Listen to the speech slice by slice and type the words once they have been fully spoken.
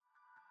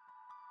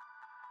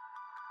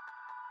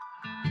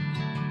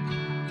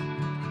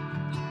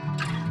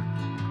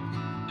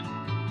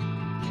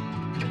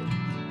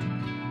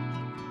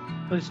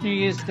Well, it's New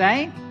Year's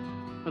Day.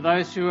 For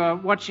those who are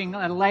watching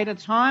at a later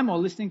time or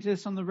listening to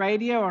this on the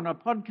radio or on a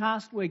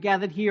podcast, we're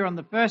gathered here on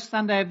the first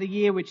Sunday of the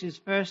year, which is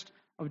 1st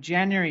of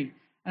January.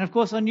 And of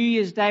course, on New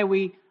Year's Day,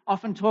 we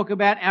often talk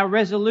about our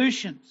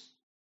resolutions.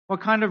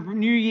 What kind of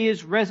New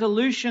Year's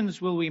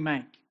resolutions will we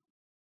make?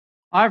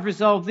 I've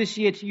resolved this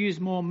year to use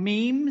more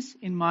memes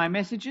in my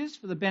messages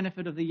for the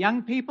benefit of the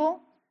young people.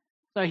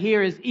 So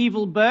here is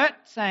Evil Bert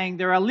saying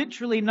there are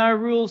literally no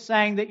rules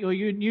saying that your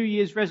New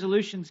Year's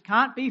resolutions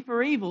can't be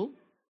for evil.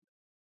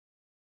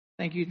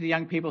 Thank you to the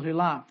young people who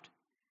laughed.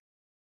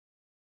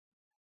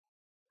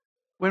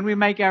 When we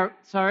make our...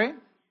 Sorry?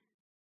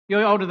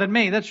 You're older than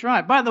me, that's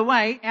right. By the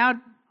way,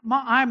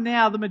 I'm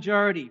now the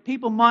majority.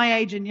 People my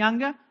age and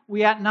younger,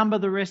 we outnumber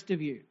the rest of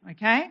you,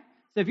 okay?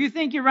 So if you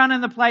think you're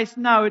running the place,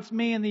 no, it's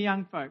me and the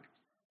young folk.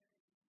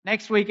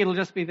 Next week it'll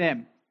just be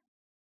them.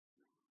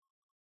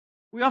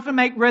 We often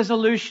make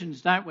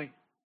resolutions, don't we?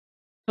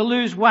 To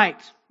lose weight,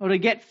 or to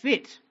get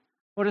fit,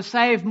 or to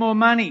save more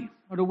money,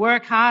 or to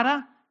work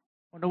harder,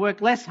 or to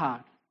work less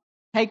hard,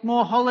 take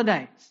more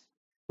holidays.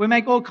 We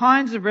make all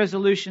kinds of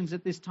resolutions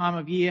at this time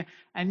of year,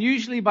 and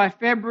usually by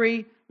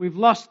February, we've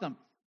lost them.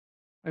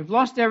 We've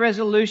lost our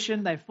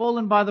resolution, they've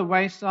fallen by the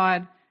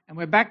wayside, and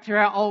we're back to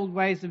our old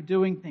ways of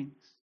doing things.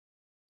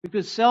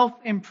 Because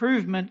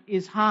self-improvement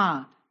is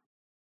hard.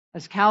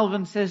 As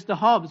Calvin says to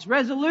Hobbes,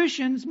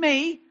 resolutions,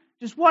 me,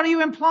 just what are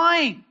you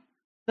implying?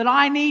 That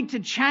I need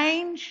to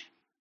change?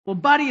 Well,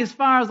 buddy, as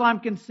far as I'm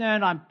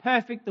concerned, I'm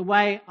perfect the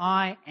way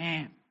I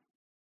am.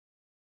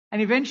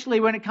 And eventually,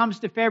 when it comes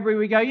to February,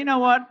 we go, you know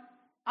what?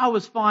 I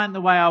was fine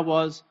the way I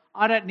was.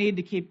 I don't need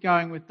to keep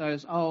going with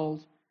those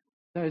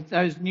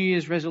New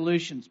Year's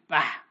resolutions.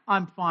 Bah,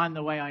 I'm fine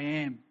the way I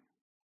am.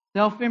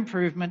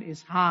 Self-improvement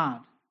is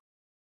hard.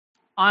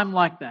 I'm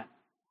like that.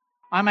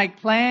 I make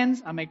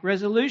plans, I make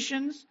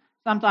resolutions.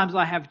 Sometimes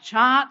I have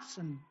charts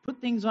and put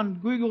things on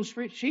Google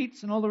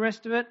Sheets and all the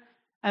rest of it.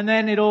 And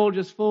then it all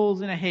just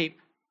falls in a heap.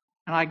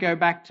 And I go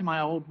back to my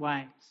old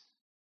ways.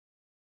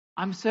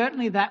 I'm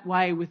certainly that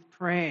way with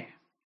prayer.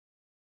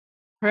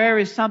 Prayer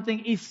is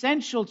something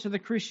essential to the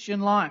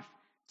Christian life,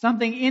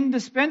 something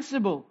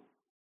indispensable.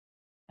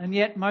 And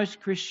yet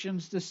most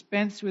Christians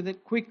dispense with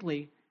it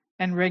quickly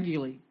and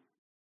regularly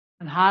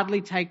and hardly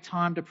take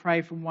time to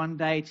pray from one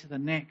day to the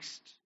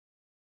next.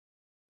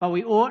 But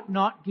we ought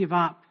not give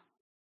up.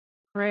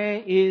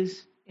 Prayer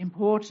is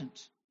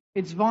important.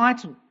 It's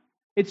vital.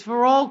 It's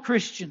for all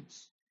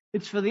Christians.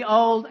 It's for the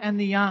old and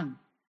the young.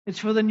 It's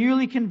for the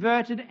newly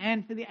converted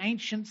and for the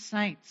ancient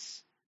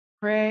saints.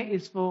 Prayer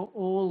is for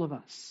all of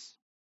us.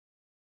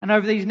 And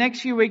over these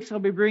next few weeks, I'll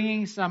be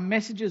bringing some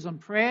messages on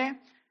prayer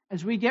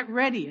as we get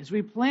ready, as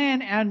we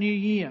plan our new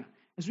year,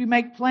 as we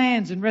make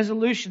plans and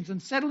resolutions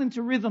and settle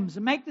into rhythms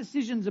and make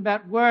decisions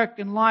about work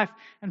and life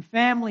and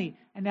family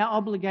and our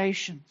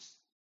obligations.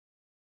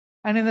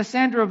 And in the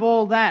center of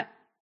all that,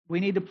 we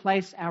need to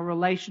place our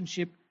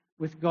relationship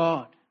with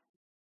God,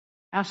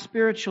 our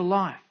spiritual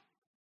life.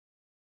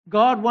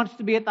 God wants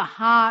to be at the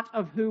heart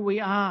of who we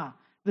are,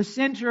 the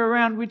center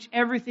around which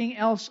everything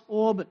else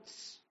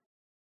orbits.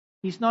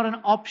 He's not an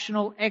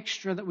optional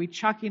extra that we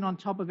chuck in on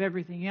top of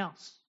everything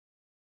else.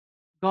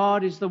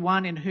 God is the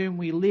one in whom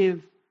we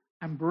live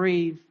and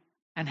breathe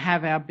and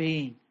have our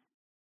being.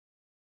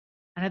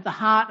 And at the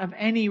heart of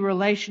any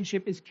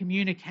relationship is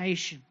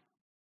communication,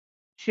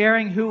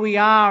 sharing who we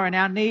are and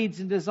our needs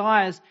and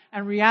desires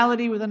and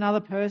reality with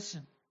another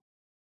person.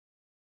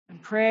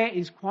 And prayer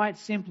is quite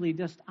simply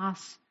just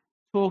us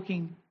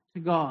talking to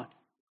God.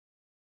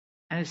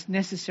 And it's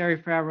necessary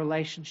for our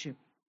relationship.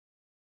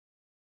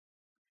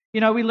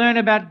 You know, we learn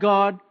about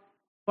God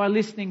by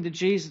listening to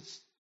Jesus,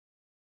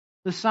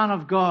 the Son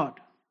of God,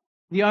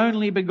 the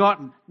only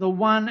begotten, the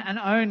one and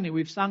only.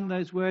 We've sung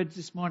those words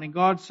this morning.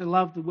 God so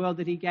loved the world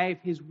that he gave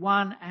his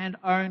one and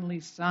only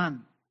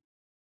Son.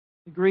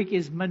 The Greek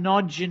is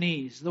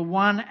monogenes, the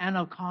one and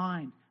a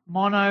kind.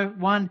 Mono,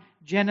 one,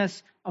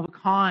 genus, of a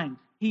kind.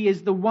 He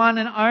is the one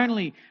and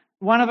only,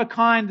 one of a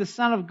kind, the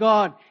Son of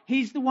God.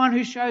 He's the one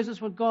who shows us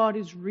what God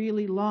is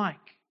really like.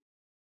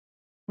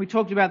 We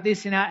talked about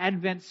this in our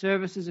Advent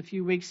services a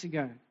few weeks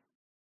ago.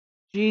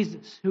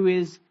 Jesus, who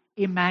is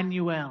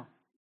Emmanuel,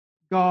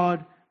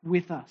 God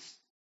with us.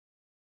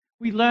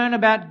 We learn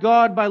about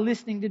God by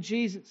listening to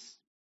Jesus.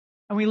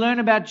 And we learn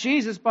about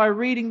Jesus by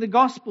reading the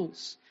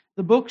Gospels,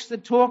 the books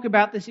that talk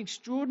about this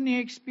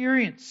extraordinary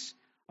experience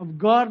of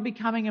God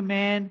becoming a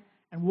man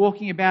and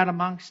walking about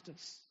amongst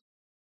us.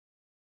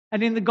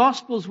 And in the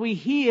Gospels, we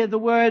hear the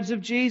words of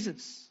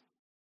Jesus.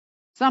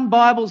 Some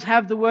Bibles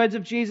have the words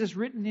of Jesus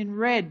written in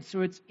red,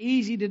 so it's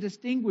easy to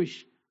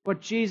distinguish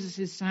what Jesus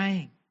is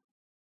saying.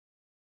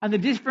 And the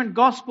different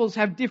Gospels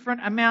have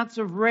different amounts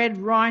of red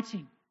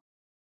writing.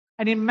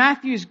 And in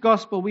Matthew's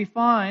Gospel, we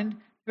find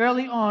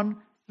early on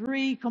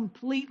 3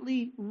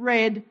 completely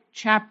red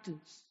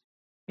chapters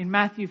in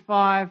Matthew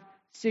 5,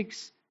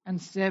 6,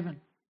 and 7.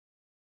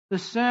 The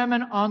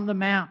Sermon on the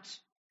Mount,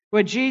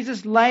 where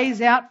Jesus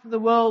lays out for the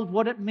world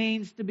what it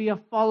means to be a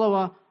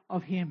follower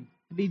of him,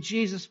 to be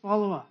Jesus'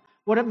 follower,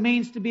 what it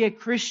means to be a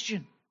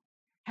Christian.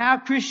 how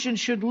Christians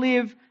should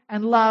live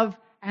and love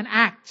and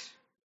act.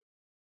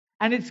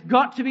 And it's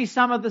got to be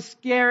some of the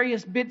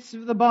scariest bits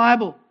of the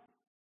Bible,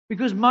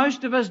 because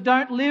most of us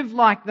don't live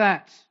like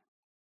that.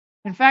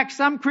 In fact,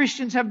 some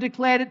Christians have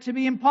declared it to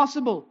be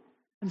impossible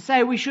and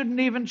say we shouldn't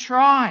even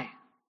try.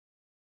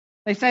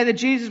 They say that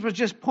Jesus was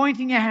just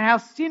pointing out how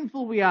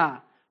sinful we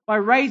are by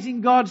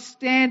raising God's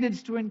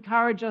standards to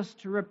encourage us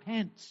to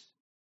repent.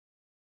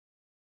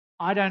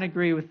 I don't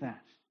agree with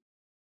that.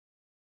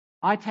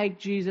 I take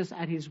Jesus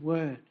at his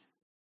word.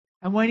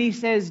 And when he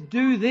says,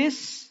 do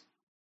this,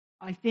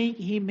 I think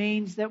he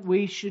means that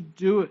we should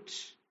do it,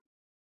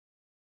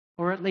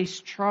 or at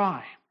least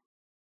try.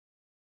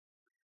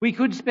 We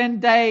could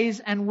spend days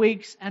and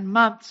weeks and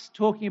months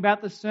talking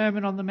about the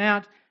Sermon on the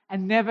Mount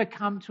and never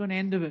come to an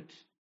end of it.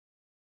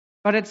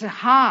 But at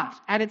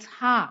its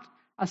heart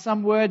are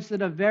some words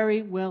that are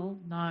very well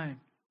known.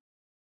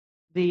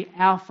 The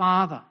Our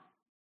Father,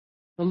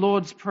 the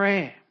Lord's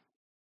Prayer,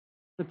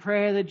 the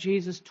prayer that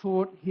Jesus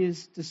taught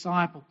his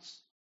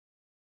disciples.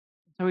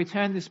 So we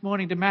turn this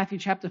morning to Matthew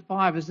chapter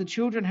 5. As the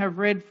children have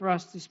read for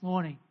us this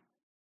morning,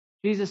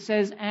 Jesus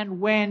says, and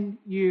when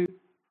you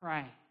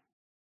pray.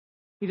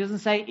 He doesn't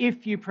say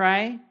if you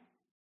pray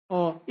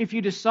or if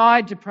you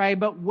decide to pray,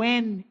 but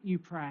when you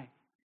pray.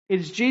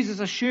 It's Jesus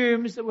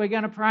assumes that we're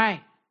going to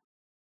pray.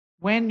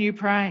 When you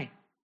pray.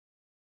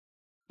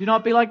 Do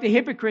not be like the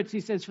hypocrites,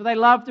 he says, for they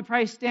love to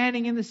pray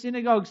standing in the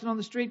synagogues and on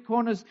the street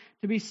corners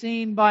to be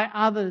seen by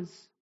others.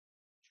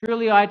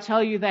 Truly I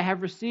tell you, they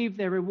have received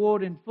their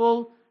reward in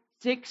full.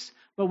 6,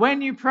 but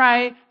when you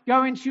pray,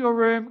 go into your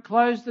room,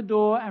 close the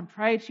door, and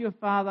pray to your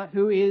Father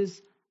who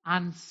is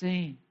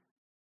unseen.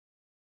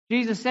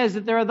 Jesus says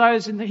that there are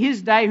those in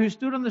his day who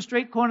stood on the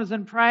street corners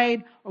and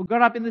prayed, or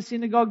got up in the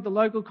synagogue, the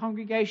local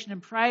congregation,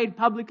 and prayed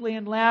publicly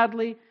and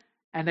loudly,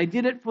 and they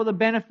did it for the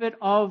benefit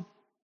of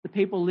the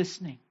people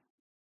listening.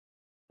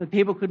 The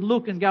people could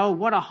look and go, oh,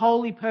 what a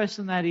holy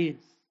person that is.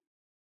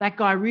 That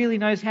guy really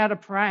knows how to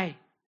pray.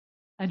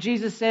 And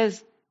Jesus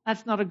says,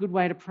 that's not a good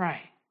way to pray.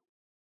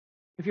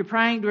 If you're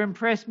praying to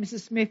impress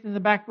Mrs. Smith in the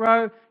back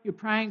row, you're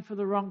praying for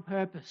the wrong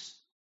purpose.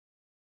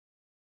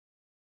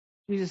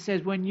 Jesus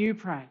says, when you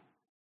pray,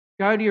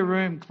 go to your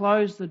room,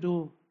 close the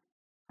door.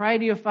 Pray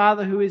to your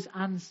Father who is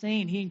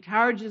unseen. He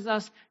encourages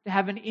us to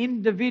have an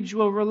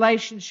individual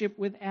relationship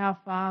with our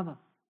Father.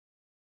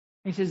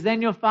 He says,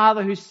 then your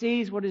Father who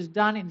sees what is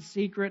done in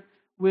secret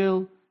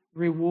will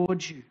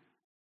reward you.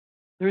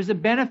 There is a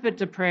benefit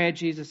to prayer,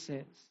 Jesus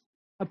says.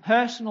 A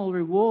personal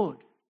reward.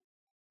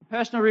 A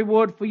personal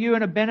reward for you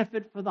and a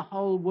benefit for the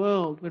whole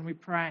world when we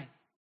pray.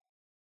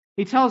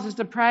 He tells us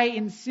to pray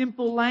in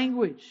simple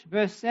language.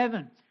 Verse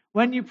 7.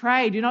 When you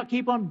pray, do not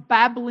keep on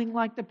babbling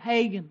like the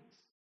pagans,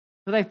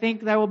 for they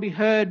think they will be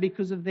heard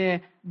because of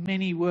their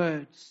many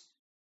words.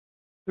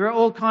 There are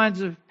all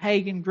kinds of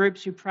pagan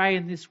groups who pray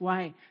in this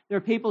way. There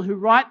are people who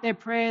write their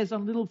prayers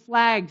on little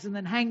flags and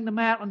then hang them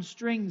out on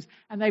strings,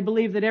 and they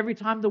believe that every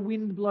time the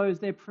wind blows,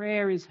 their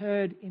prayer is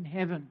heard in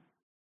heaven.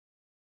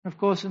 Of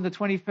course, in the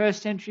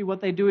 21st century, what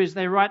they do is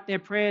they write their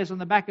prayers on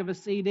the back of a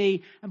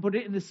CD and put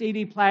it in the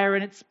CD player,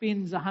 and it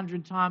spins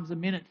 100 times a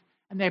minute,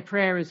 and their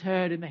prayer is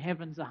heard in the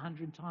heavens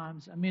 100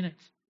 times a minute.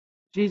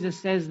 Jesus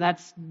says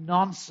that's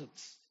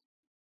nonsense.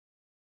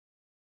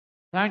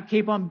 Don't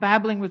keep on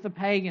babbling with the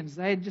pagans.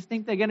 They just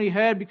think they're going to be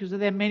heard because of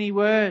their many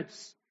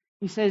words.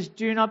 He says,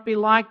 do not be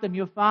like them.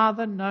 Your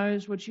Father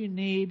knows what you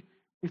need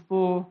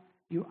before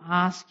you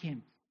ask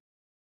him.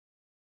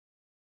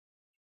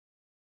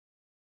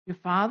 Your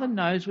Father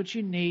knows what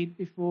you need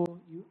before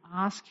you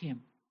ask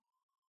him.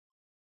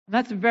 And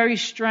that's a very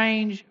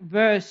strange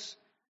verse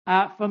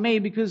for me,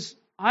 because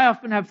I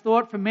often have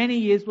thought for many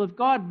years, well, if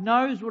God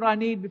knows what I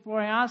need before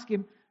I ask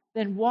him,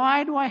 then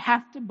why do I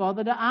have to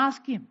bother to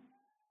ask him?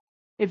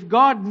 If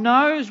God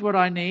knows what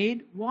I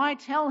need, why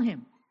tell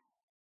him?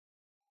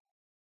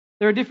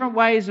 There are different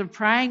ways of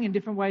praying and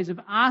different ways of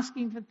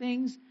asking for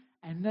things,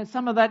 and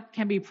some of that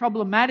can be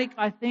problematic,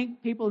 I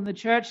think. People in the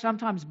church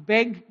sometimes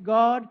beg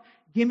God,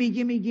 gimme,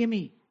 gimme,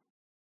 gimme.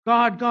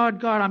 God, God,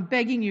 God, I'm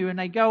begging you. And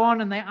they go on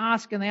and they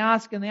ask and they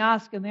ask and they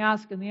ask and they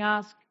ask and they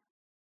ask.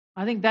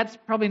 I think that's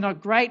probably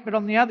not great, but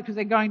on the other, because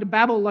they're going to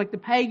babble like the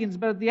pagans.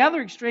 But at the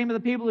other extreme are the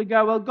people who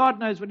go, well, God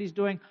knows what he's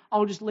doing.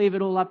 I'll just leave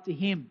it all up to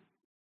him.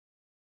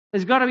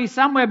 There's got to be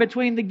somewhere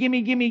between the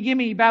gimme, gimme,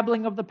 gimme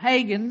babbling of the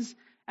pagans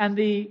and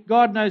the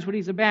God knows what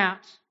he's about.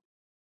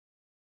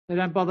 They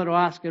don't bother to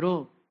ask at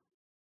all.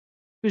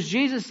 Because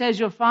Jesus says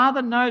your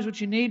Father knows what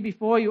you need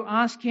before you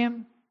ask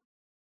him.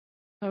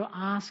 So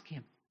ask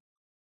him.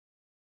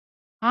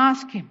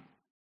 Ask him.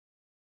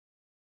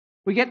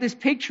 We get this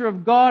picture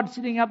of God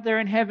sitting up there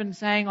in heaven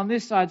saying, on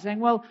this side, saying,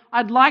 well,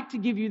 I'd like to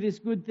give you this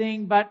good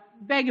thing, but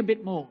beg a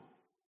bit more.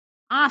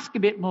 Ask a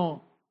bit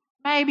more.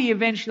 Maybe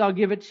eventually I'll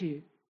give it to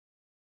you.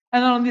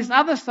 And then on this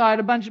other side,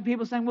 a bunch of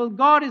people saying, well,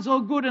 God is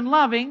all good and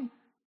loving.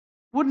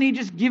 Wouldn't he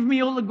just give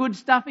me all the good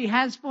stuff he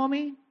has for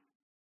me?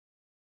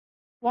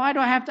 Why do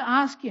I have to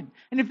ask him?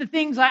 And if the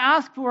things I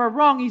ask for are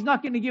wrong, he's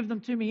not going to give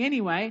them to me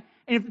anyway.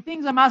 And if the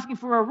things I'm asking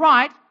for are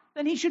right,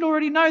 then he should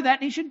already know that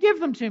and he should give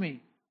them to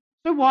me.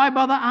 So why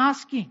bother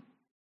asking?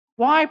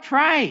 Why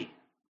pray?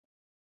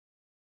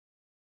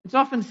 It's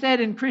often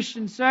said in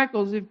Christian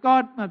circles, if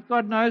God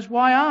knows,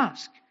 why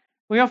ask?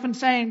 We often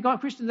say in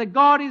Christians that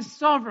God is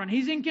sovereign.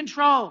 He's in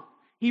control.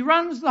 He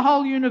runs the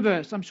whole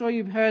universe. I'm sure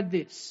you've heard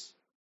this.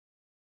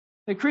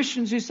 The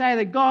Christians who say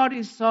that God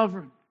is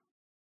sovereign.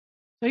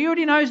 So he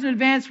already knows in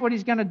advance what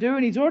he's going to do,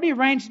 and he's already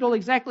arranged it all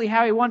exactly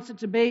how he wants it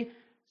to be.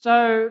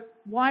 So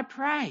why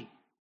pray?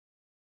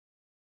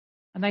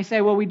 And they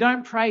say, well, we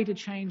don't pray to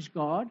change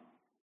God,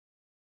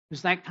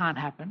 because that can't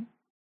happen.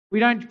 We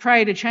don't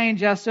pray to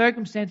change our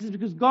circumstances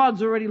because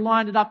God's already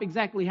lined it up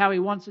exactly how he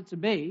wants it to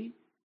be.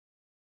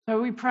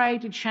 So we pray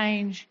to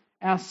change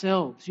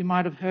ourselves. You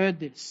might have heard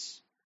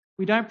this.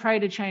 We don't pray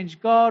to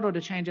change God or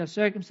to change our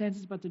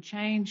circumstances, but to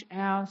change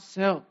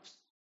ourselves.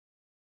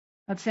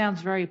 That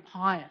sounds very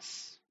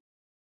pious,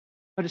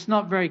 but it's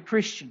not very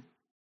Christian.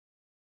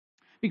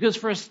 Because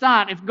for a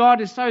start, if God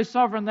is so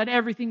sovereign that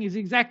everything is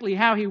exactly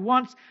how he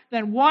wants,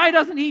 then why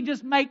doesn't he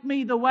just make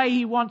me the way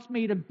he wants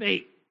me to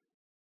be?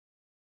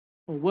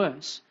 Or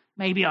worse,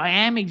 maybe I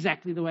am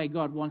exactly the way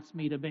God wants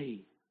me to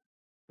be,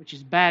 which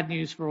is bad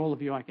news for all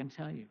of you, I can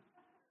tell you.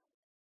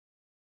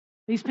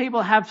 These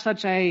people have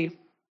such a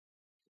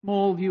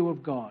small view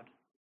of God.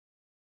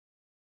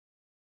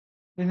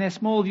 And their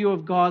small view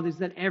of God is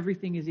that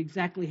everything is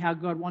exactly how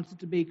God wants it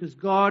to be because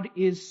God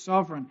is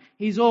sovereign.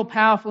 He's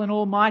all-powerful and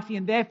almighty,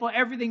 and therefore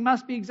everything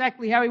must be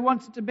exactly how he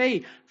wants it to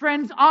be.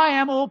 Friends, I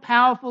am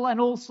all-powerful and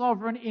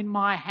all-sovereign in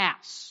my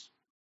house.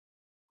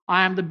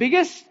 I am the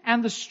biggest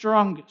and the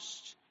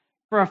strongest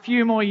for a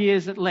few more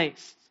years at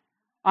least.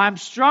 I'm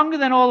stronger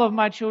than all of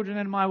my children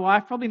and my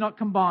wife, probably not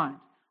combined.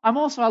 I'm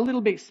also a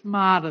little bit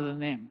smarter than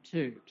them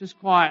too, just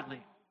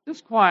quietly.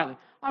 Just quietly.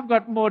 I've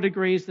got more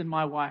degrees than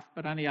my wife,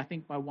 but only I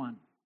think by one.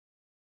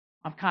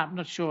 I'm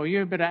not sure.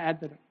 You better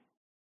add that.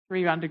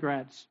 3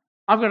 undergrads.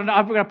 I've got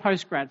a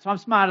postgrad, so I'm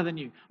smarter than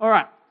you. All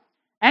right.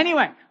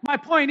 Anyway, my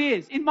point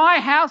is, in my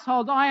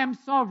household, I am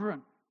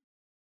sovereign.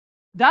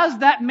 Does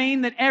that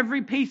mean that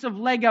every piece of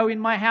Lego in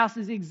my house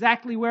is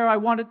exactly where I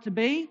want it to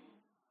be?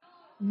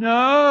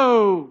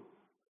 No.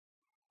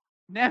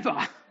 Never.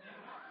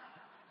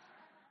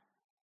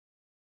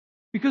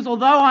 Because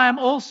although I am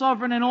all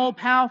sovereign and all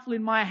powerful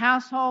in my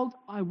household,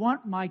 I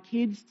want my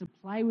kids to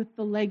play with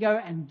the Lego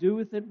and do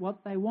with it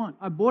what they want.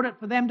 I bought it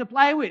for them to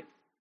play with,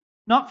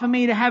 not for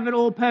me to have it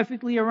all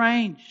perfectly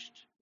arranged.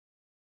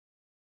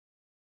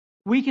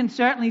 We can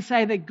certainly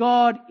say that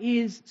God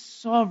is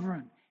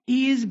sovereign.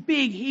 He is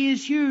big, he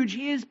is huge,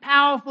 he is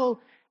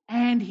powerful,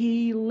 and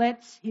he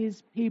lets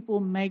his people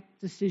make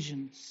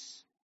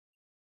decisions.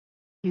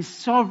 His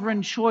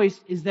sovereign choice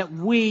is that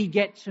we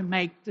get to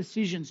make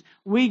decisions.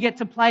 We get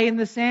to play in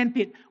the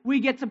sandpit. We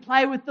get to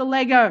play with the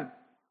Lego.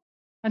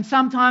 And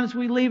sometimes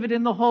we leave it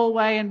in the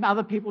hallway and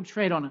other people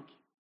tread on it.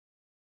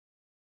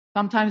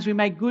 Sometimes we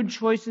make good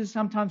choices,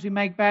 sometimes we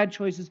make bad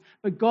choices,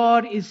 but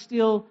God is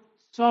still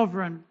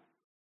sovereign,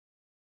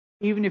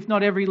 even if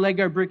not every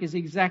Lego brick is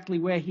exactly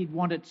where he'd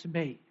want it to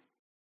be.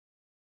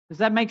 Does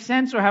that make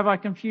sense, or have I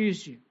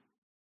confused you?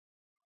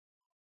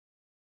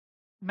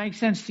 Makes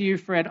sense to you,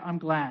 Fred? I'm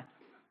glad.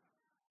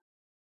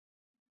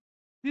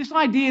 This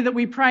idea that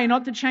we pray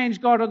not to change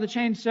God or to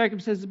change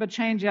circumstances, but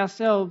change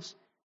ourselves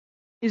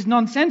is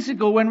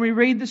nonsensical when we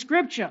read the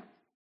Scripture.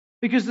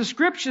 Because the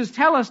Scriptures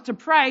tell us to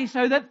pray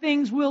so that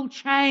things will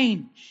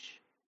change,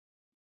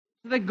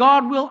 so that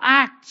God will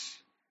act,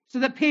 so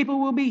that people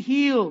will be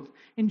healed.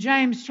 In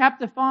James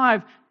chapter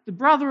 5, the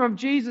brother of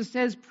Jesus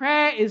says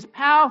prayer is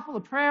powerful. The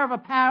prayer of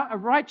a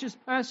righteous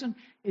person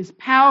is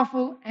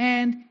powerful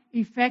and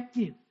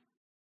effective.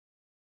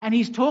 And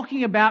he's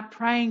talking about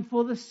praying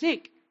for the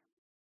sick.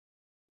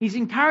 He's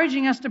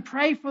encouraging us to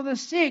pray for the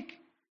sick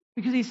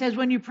because he says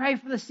when you pray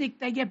for the sick,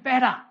 they get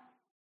better.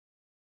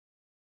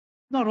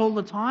 Not all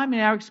the time in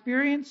our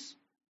experience,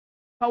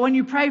 but when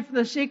you pray for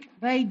the sick,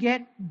 they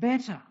get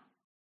better.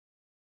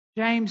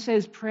 James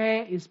says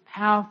prayer is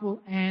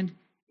powerful and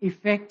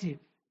effective.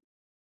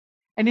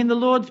 And in the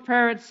Lord's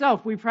Prayer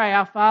itself, we pray,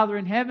 Our Father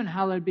in heaven,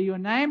 hallowed be your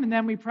name. And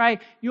then we pray,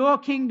 Your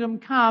kingdom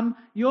come,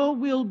 your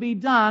will be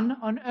done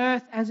on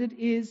earth as it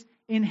is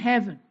in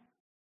heaven.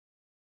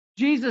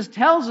 Jesus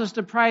tells us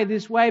to pray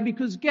this way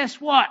because guess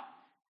what?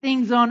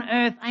 Things on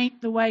earth ain't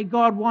the way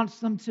God wants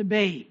them to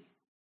be.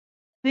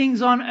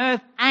 Things on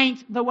earth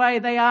ain't the way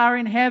they are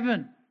in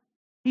heaven.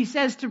 He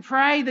says to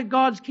pray that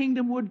God's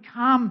kingdom would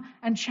come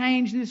and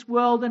change this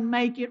world and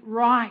make it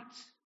right.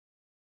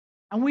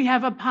 And we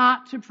have a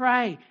part to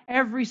pray.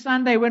 Every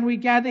Sunday when we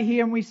gather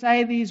here and we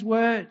say these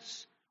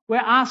words, we're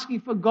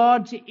asking for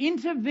God to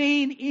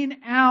intervene in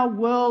our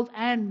world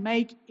and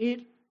make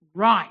it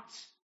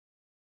right.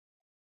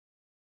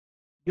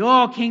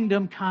 Your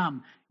kingdom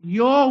come,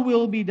 your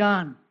will be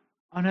done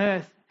on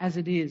earth as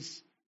it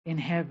is in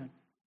heaven.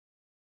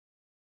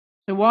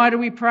 So why do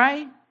we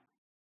pray?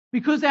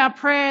 Because our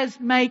prayers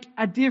make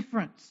a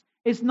difference.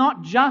 It's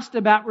not just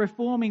about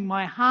reforming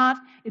my heart,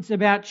 it's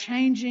about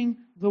changing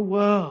the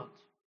world.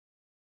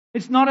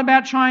 It's not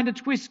about trying to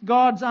twist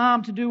God's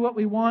arm to do what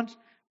we want,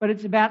 but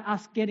it's about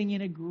us getting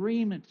in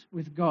agreement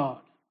with God.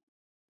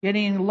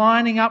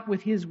 lining up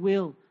with His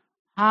will,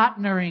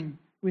 partnering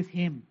with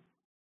Him.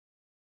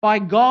 By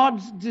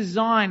God's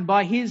design,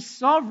 by His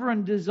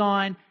sovereign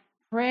design,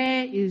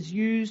 prayer is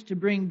used to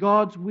bring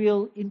God's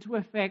will into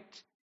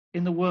effect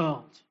in the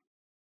world.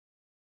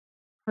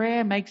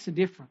 Prayer makes a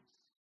difference,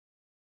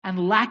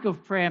 and lack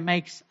of prayer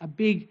makes a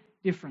big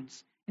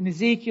difference. In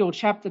Ezekiel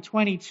chapter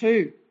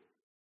 22,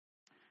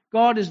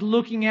 God is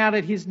looking out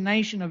at His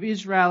nation of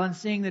Israel and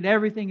seeing that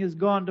everything has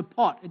gone to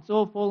pot. It's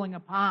all falling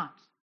apart.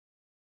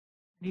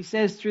 And He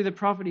says through the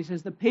prophet, He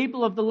says, the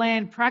people of the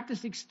land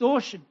practice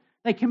extortion.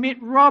 They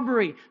commit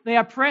robbery. They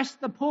oppress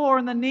the poor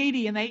and the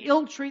needy, and they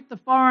ill-treat the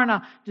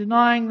foreigner,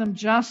 denying them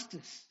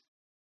justice.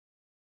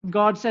 And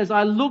God says,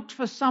 I looked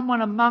for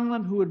someone among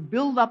them who would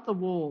build up the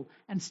wall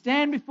and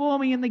stand before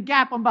me in the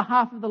gap on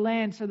behalf of the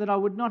land so that I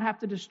would not have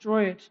to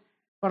destroy it.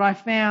 But I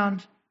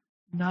found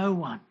no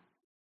one.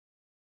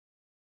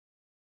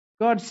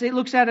 God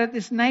looks out at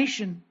this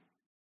nation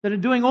that are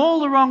doing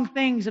all the wrong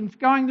things and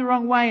going the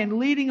wrong way and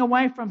leading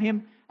away from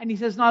Him. And He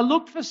says, and I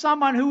looked for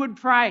someone who would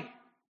pray.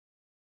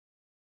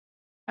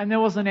 And there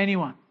wasn't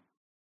anyone.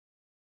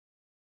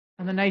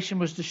 And the nation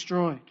was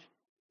destroyed.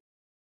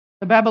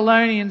 The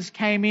Babylonians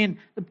came in.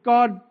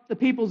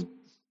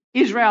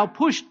 Israel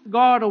pushed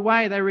God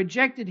away. They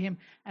rejected Him.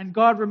 And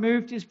God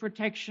removed His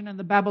protection. And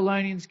the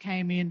Babylonians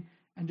came in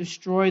and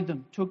destroyed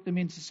them. Took them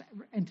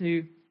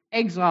into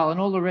exile and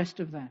all the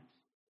rest of that.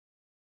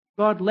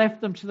 God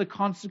left them to the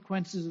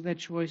consequences of their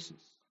choices.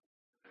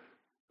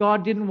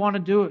 God didn't want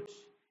to do it.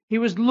 He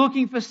was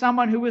looking for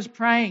someone who was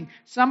praying,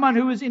 someone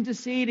who was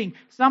interceding,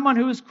 someone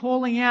who was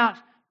calling out,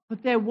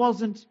 but there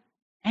wasn't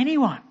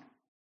anyone.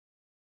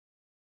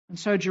 And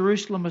so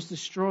Jerusalem was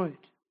destroyed.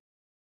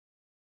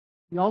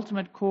 The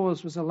ultimate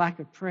cause was a lack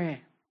of prayer.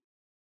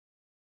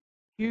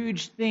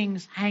 Huge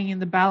things hang in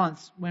the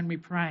balance when we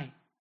pray.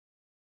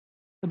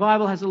 The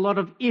Bible has a lot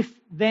of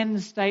if-then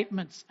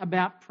statements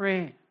about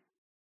prayer.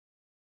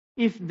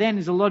 If-then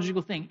is a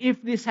logical thing.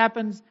 If this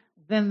happens,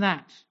 then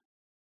that.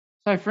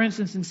 So, for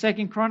instance, in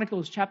 2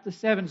 Chronicles chapter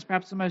 7, it's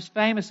perhaps the most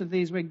famous of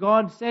these, where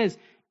God says,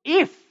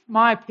 if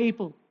my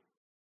people,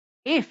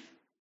 if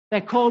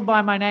they're called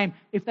by my name,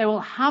 if they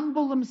will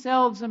humble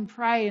themselves and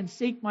pray and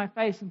seek my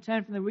face and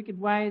turn from their wicked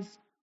ways,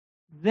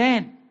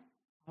 then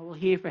I will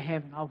hear from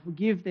heaven. I'll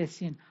forgive their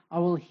sin. I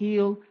will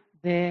heal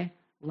their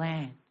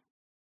land.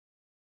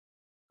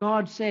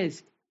 God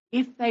says,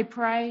 if they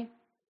pray,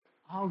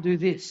 I'll do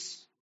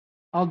this.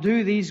 I'll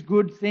do these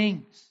good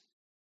things.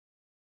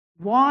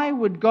 Why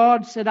would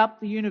God set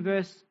up the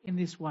universe in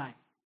this way?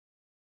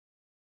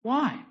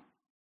 Why?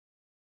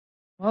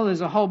 Well, there's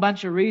a whole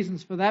bunch of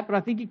reasons for that, but I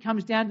think it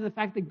comes down to the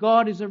fact that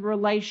God is a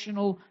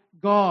relational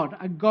God,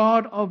 a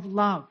God of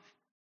love.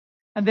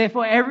 And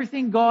therefore,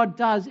 everything God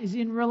does is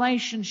in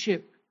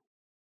relationship.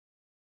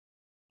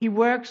 He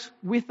works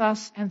with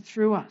us and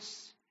through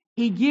us.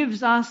 He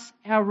gives us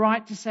our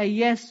right to say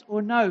yes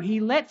or no. He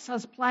lets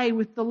us play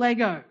with the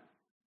Lego.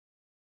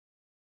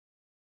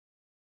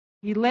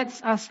 He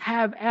lets us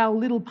have our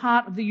little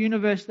part of the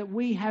universe that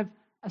we have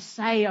a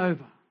say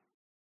over.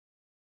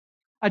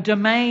 A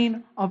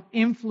domain of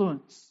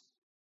influence.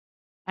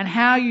 And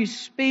how you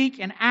speak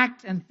and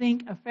act and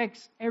think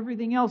affects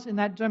everything else in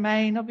that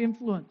domain of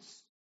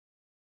influence.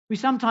 We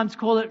sometimes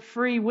call it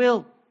free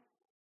will.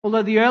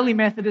 Although the early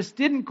Methodists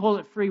didn't call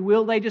it free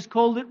will, they just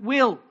called it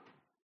will.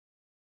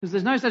 Because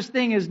there's no such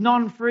thing as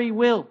non-free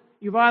will.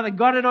 You've either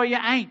got it or you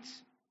ain't.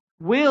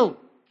 Will.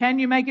 Can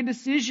you make a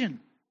decision?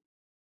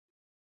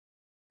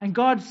 And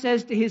God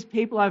says to His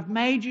people, I've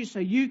made you so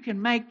you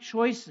can make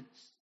choices.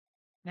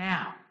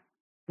 Now,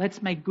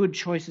 let's make good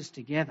choices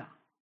together.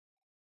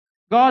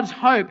 God's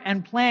hope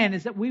and plan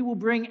is that we will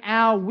bring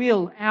our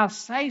will, our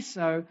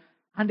say-so,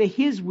 under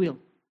His will,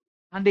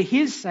 under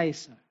His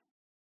say-so.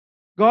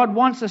 God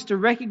wants us to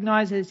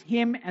recognize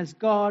Him as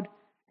God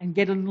and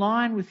get in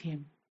line with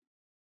Him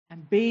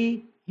and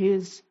be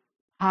His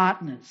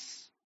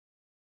partners.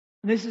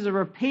 And this is a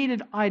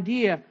repeated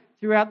idea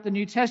throughout the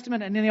New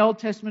Testament and in the Old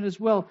Testament as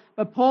well.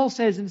 But Paul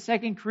says in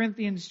 2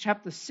 Corinthians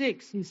chapter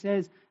 6, he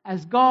says,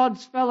 as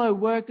God's fellow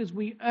workers,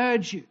 we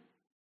urge you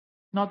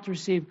not to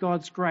receive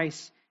God's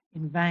grace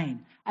in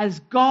vain. As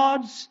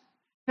God's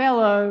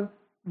fellow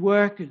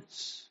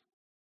workers,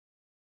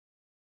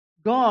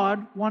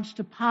 God wants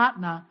to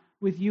partner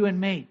with you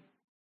and me.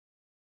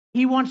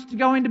 He wants to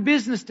go into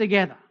business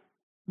together.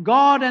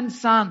 God and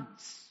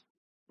sons,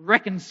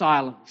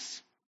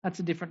 reconcilers. That's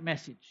a different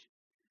message.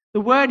 The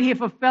word here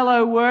for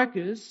fellow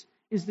workers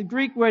is the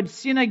Greek word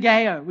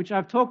synergeo, which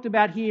I've talked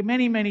about here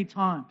many, many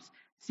times.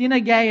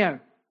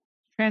 Synergeo,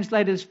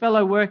 translated as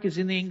fellow workers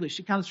in the English.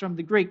 It comes from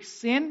the Greek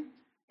syn,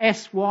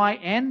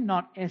 S-Y-N,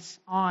 not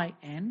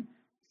S-I-N.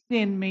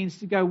 Syn means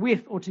to go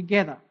with or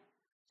together.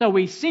 So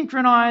we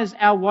synchronize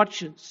our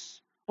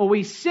watches, or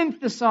we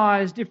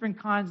synthesize different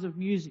kinds of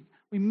music.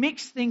 We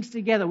mix things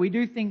together. We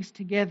do things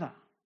together.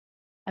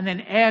 And then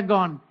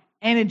ergon,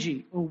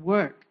 energy or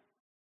work.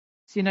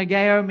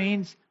 Synergeo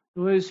means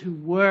those who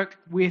work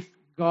with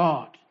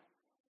God.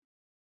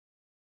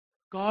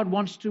 God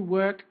wants to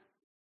work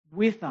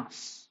with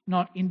us,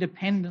 not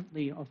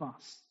independently of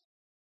us.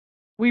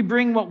 We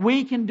bring what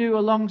we can do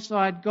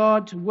alongside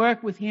God to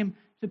work with Him,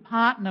 to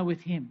partner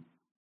with Him.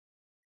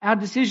 Our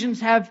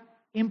decisions have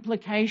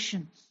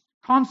implications,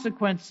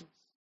 consequences,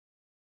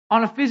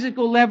 on a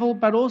physical level,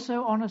 but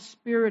also on a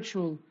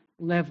spiritual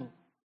level.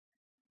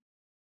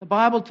 The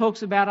Bible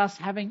talks about us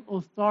having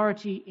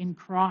authority in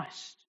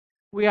Christ.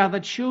 We are the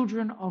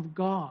children of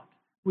God.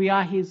 We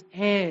are His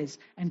heirs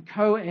and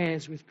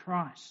co-heirs with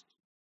Christ.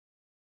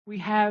 We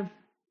have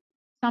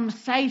some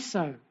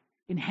say-so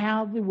in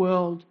how the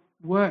world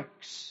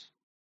works.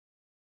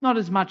 Not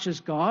as much as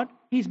God.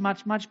 He's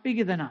much, much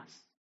bigger than us.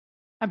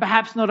 And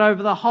perhaps not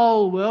over the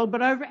whole world,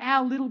 but over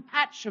our little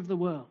patch of the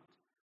world.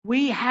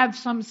 We have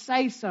some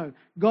say-so.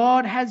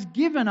 God has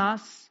given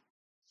us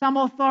some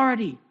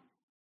authority.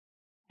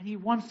 And He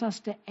wants us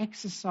to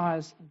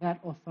exercise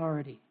that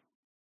authority.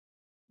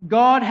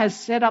 God has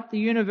set up the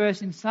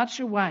universe in such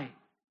a way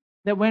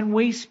that when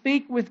we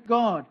speak with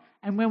God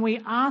and when we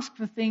ask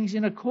for things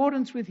in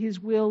accordance with His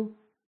will,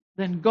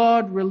 then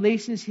God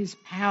releases His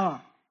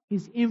power,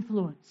 His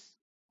influence,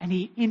 and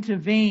He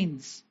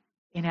intervenes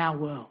in our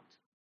world.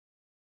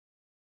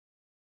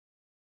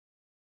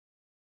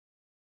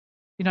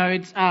 You know,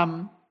 it's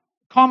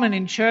common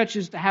in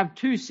churches to have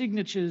two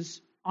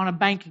signatures on a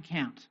bank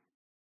account.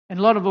 And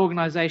a lot of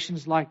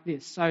organisations like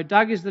this. So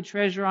Doug is the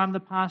treasurer, I'm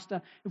the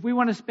pastor. If we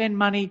want to spend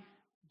money,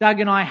 Doug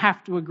and I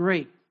have to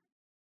agree.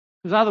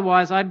 Because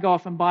otherwise I'd go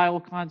off and buy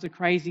all kinds of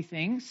crazy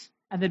things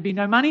and there'd be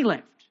no money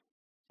left.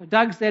 So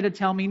Doug's there to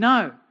tell me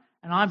no.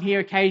 And I'm here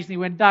occasionally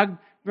when Doug,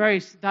 very,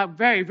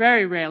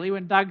 very rarely,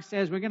 when Doug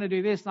says we're going to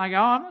do this, and I go,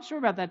 oh, I'm not sure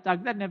about that,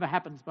 Doug. That never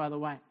happens, by the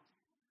way.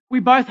 We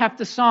both have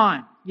to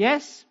sign.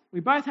 Yes, we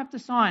both have to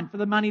sign for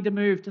the money to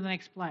move to the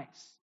next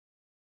place.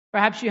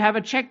 Perhaps you have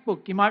a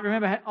checkbook. You might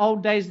remember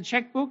old days of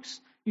checkbooks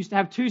used to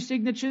have two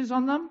signatures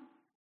on them.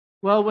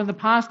 Well, when the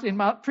pastor in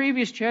my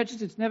previous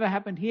churches, it's never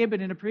happened here,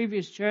 but in a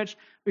previous church,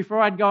 before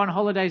I'd go on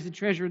holidays, the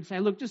treasurer would say,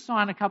 look, just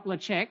sign a couple of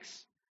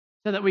checks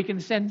so that we can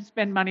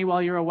spend money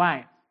while you're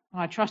away.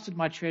 And I trusted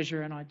my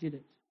treasurer and I did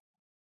it.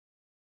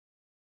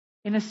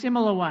 In a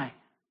similar way,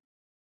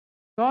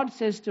 God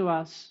says to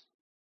us,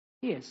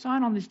 here,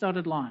 sign on this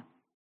dotted line.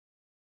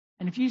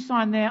 And if you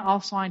sign there,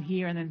 I'll sign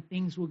here, and then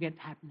things will get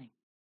happening.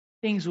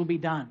 Things will be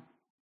done.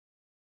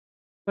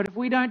 But if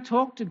we don't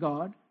talk to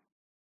God,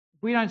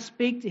 if we don't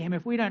speak to Him,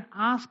 if we don't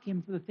ask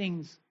Him for the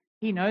things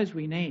He knows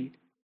we need,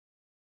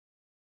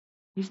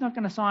 He's not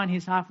going to sign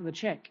His half of the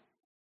check.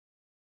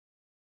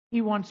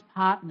 He wants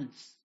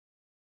partners.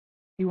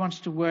 He wants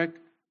to work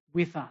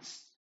with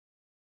us.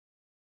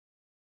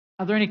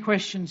 Are there any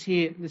questions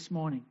here this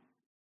morning?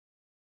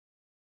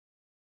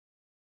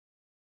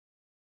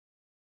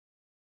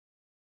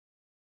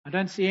 I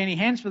don't see any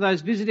hands. For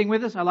those visiting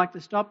with us, I like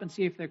to stop and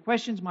see if there are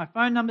questions. My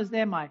phone number's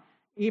there, my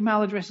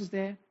email address is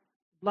there.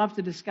 I'd love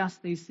to discuss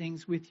these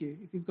things with you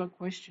if you've got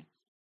questions.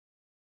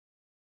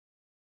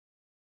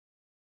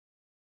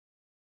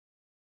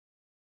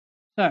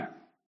 So,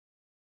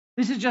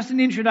 this is just an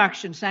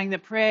introduction saying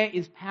that prayer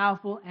is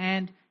powerful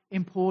and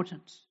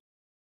important.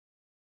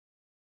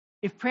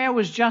 If prayer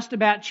was just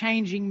about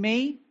changing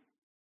me,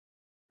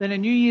 then a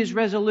New Year's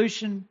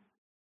resolution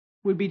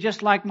would be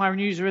just like my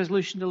New Year's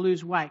resolution to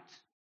lose weight,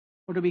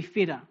 or to be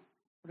fitter,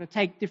 or to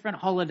take different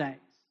holidays.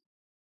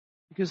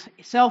 Because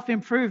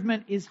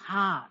self-improvement is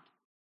hard.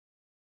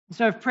 And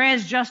so if prayer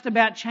is just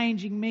about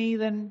changing me,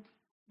 then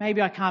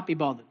maybe I can't be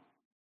bothered.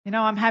 You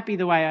know, I'm happy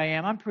the way I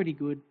am. I'm pretty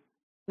good.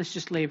 Let's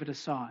just leave it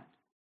aside.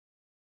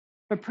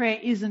 But prayer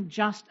isn't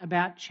just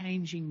about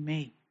changing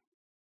me.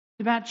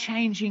 It's about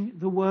changing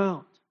the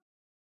world.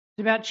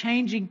 It's about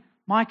changing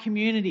my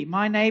community,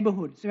 my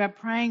neighbourhood. It's about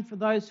praying for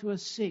those who are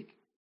sick,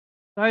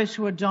 those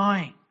who are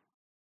dying.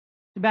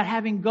 It's about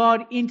having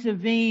God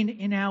intervene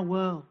in our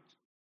world.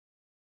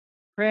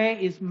 Prayer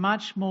is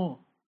much more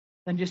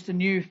than just a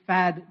new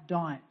fad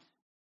diet.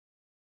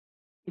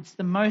 It's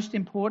the most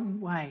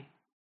important way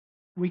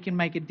we can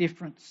make a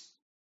difference.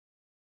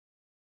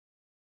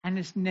 And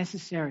it's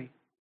necessary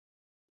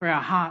for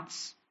our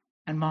hearts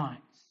and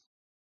minds.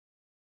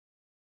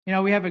 You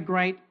know, we have a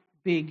great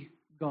big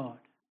God.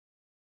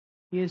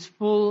 He is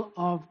full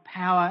of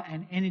power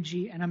and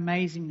energy and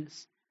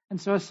amazingness. And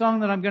so a song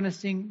that I'm going to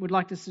sing, would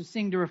like to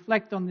sing to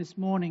reflect on this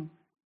morning,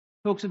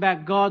 talks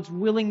about God's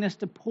willingness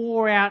to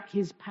pour out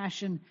His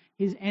passion,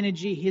 His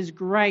energy, His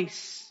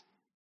grace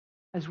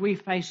as we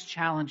face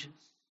challenges.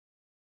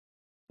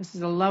 This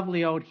is a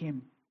lovely old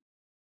hymn.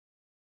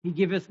 He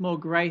giveth more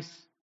grace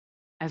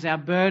as our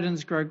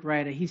burdens grow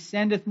greater. He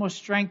sendeth more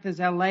strength as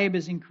our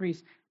labours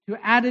increase. To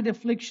added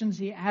afflictions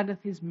He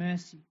addeth His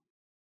mercy.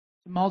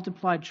 To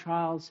multiplied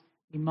trials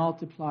He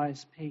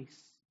multiplies peace.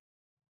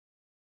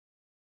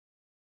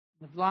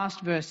 The last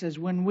verse says,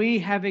 when we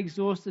have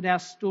exhausted our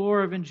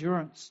store of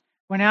endurance,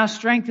 when our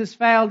strength has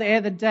failed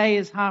ere the day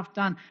is half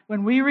done,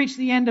 when we reach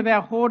the end of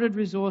our hoarded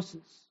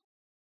resources,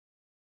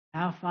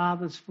 our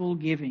Father's full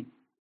giving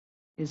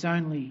is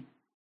only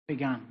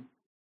begun.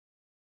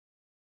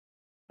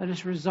 Let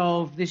us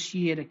resolve this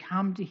year to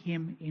come to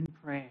Him in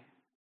prayer.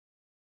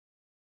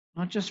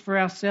 not just for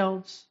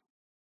ourselves,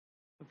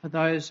 but for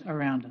those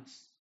around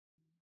us.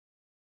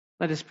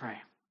 Let us pray.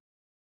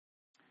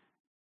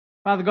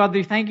 Father God,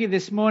 we thank you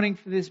this morning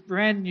for this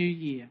brand new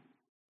year,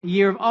 a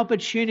year of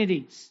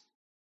opportunities.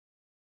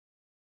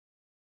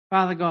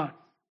 Father God,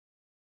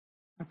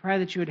 I pray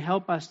that you would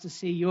help us to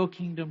see your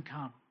kingdom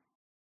come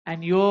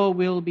and your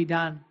will be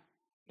done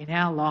in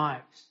our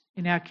lives,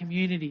 in our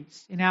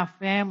communities, in our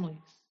families,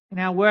 in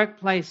our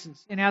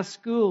workplaces, in our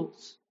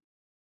schools,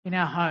 in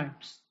our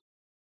homes.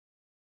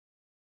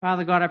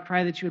 Father God, I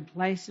pray that you would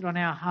place it on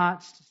our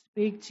hearts to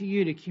speak to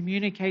you, to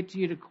communicate to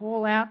you, to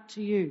call out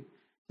to you,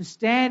 to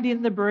stand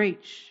in the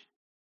breach,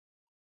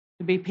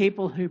 to be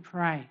people who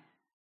pray.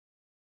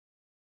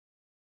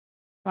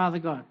 Father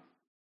God,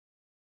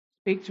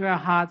 speak to our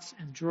hearts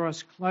and draw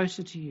us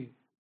closer to you.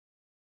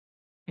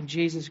 In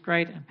Jesus'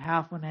 great and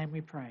powerful name we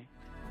pray.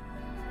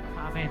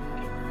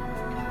 Amen.